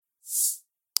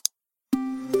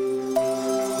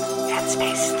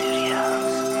Headspace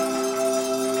Studios.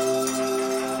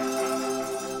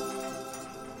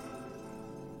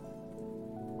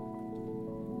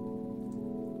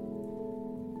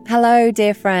 Hello,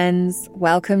 dear friends.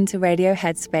 Welcome to Radio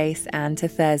Headspace and to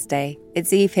Thursday.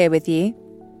 It's Eve here with you.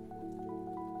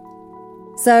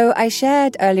 So I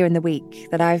shared earlier in the week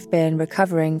that I've been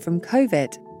recovering from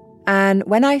COVID. And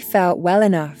when I felt well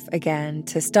enough again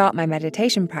to start my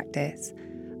meditation practice,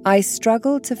 I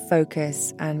struggled to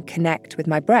focus and connect with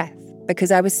my breath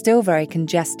because I was still very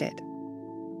congested.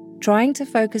 Trying to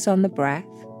focus on the breath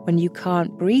when you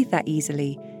can't breathe that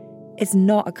easily is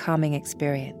not a calming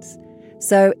experience.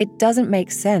 So it doesn't make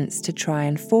sense to try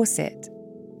and force it.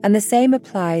 And the same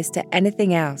applies to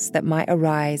anything else that might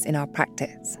arise in our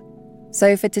practice.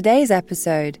 So for today's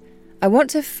episode, I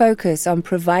want to focus on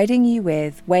providing you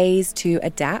with ways to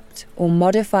adapt or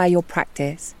modify your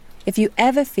practice if you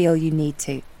ever feel you need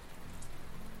to.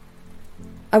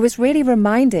 I was really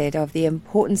reminded of the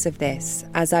importance of this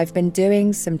as I've been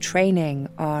doing some training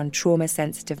on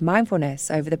trauma-sensitive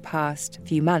mindfulness over the past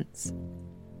few months.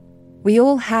 We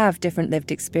all have different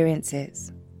lived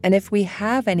experiences, and if we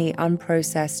have any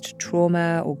unprocessed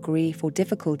trauma or grief or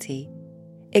difficulty,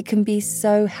 it can be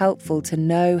so helpful to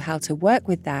know how to work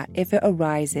with that if it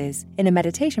arises in a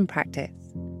meditation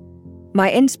practice. My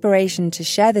inspiration to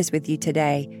share this with you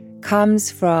today comes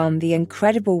from the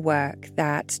incredible work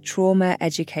that trauma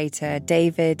educator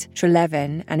David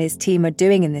Treleaven and his team are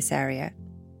doing in this area.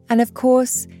 And of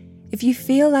course, if you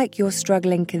feel like you're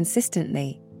struggling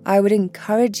consistently, I would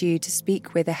encourage you to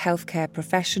speak with a healthcare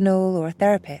professional or a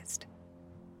therapist.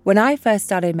 When I first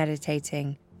started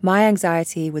meditating, my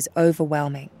anxiety was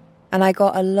overwhelming, and I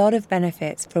got a lot of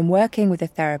benefits from working with a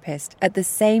therapist at the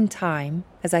same time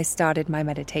as I started my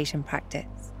meditation practice.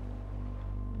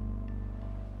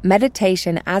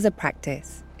 Meditation as a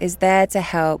practice is there to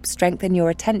help strengthen your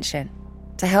attention,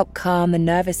 to help calm the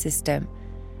nervous system,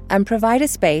 and provide a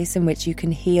space in which you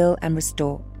can heal and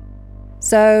restore.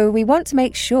 So we want to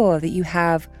make sure that you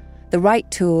have the right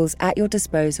tools at your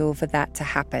disposal for that to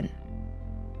happen.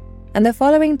 And the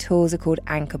following tools are called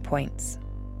anchor points,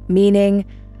 meaning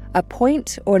a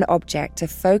point or an object to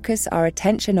focus our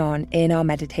attention on in our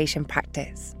meditation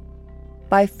practice.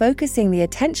 By focusing the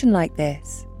attention like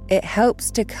this, it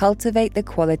helps to cultivate the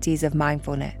qualities of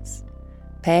mindfulness,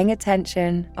 paying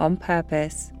attention on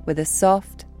purpose with a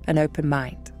soft and open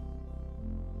mind.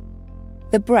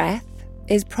 The breath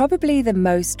is probably the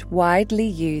most widely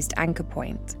used anchor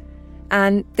point,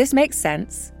 and this makes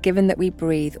sense given that we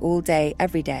breathe all day,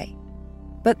 every day.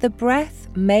 But the breath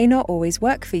may not always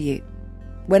work for you.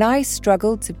 When I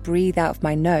struggled to breathe out of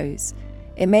my nose,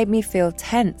 it made me feel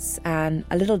tense and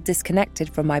a little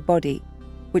disconnected from my body,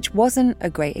 which wasn't a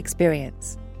great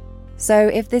experience. So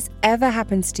if this ever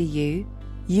happens to you,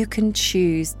 you can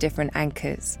choose different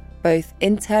anchors, both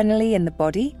internally in the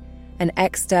body and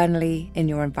externally in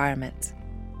your environment.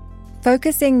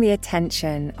 Focusing the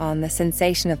attention on the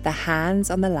sensation of the hands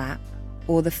on the lap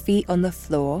or the feet on the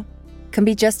floor can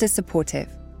be just as supportive.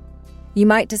 You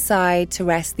might decide to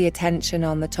rest the attention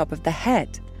on the top of the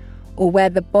head or where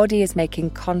the body is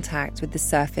making contact with the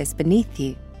surface beneath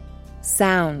you.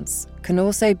 Sounds can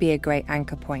also be a great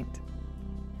anchor point.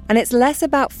 And it's less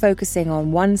about focusing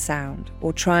on one sound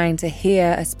or trying to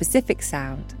hear a specific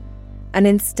sound, and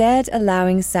instead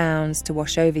allowing sounds to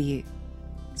wash over you.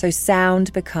 So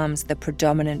sound becomes the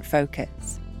predominant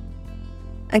focus.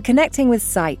 And connecting with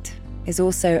sight is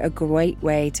also a great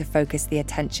way to focus the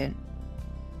attention.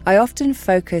 I often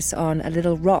focus on a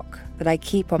little rock that I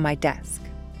keep on my desk,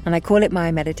 and I call it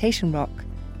my meditation rock.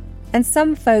 And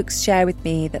some folks share with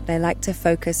me that they like to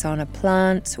focus on a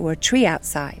plant or a tree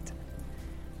outside.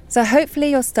 So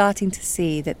hopefully you're starting to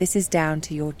see that this is down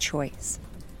to your choice.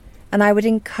 And I would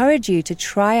encourage you to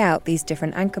try out these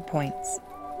different anchor points.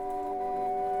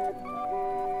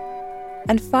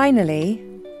 And finally,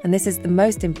 and this is the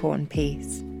most important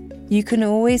piece, you can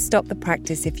always stop the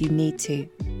practice if you need to.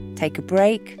 Take a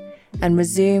break and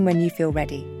resume when you feel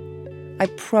ready. I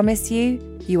promise you,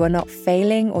 you are not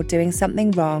failing or doing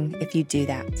something wrong if you do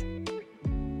that.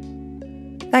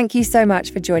 Thank you so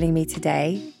much for joining me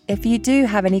today. If you do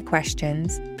have any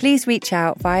questions, please reach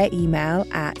out via email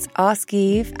at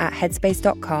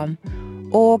askeve@headspace.com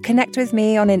or connect with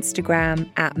me on Instagram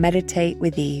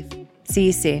 @meditatewitheve. See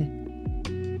you soon.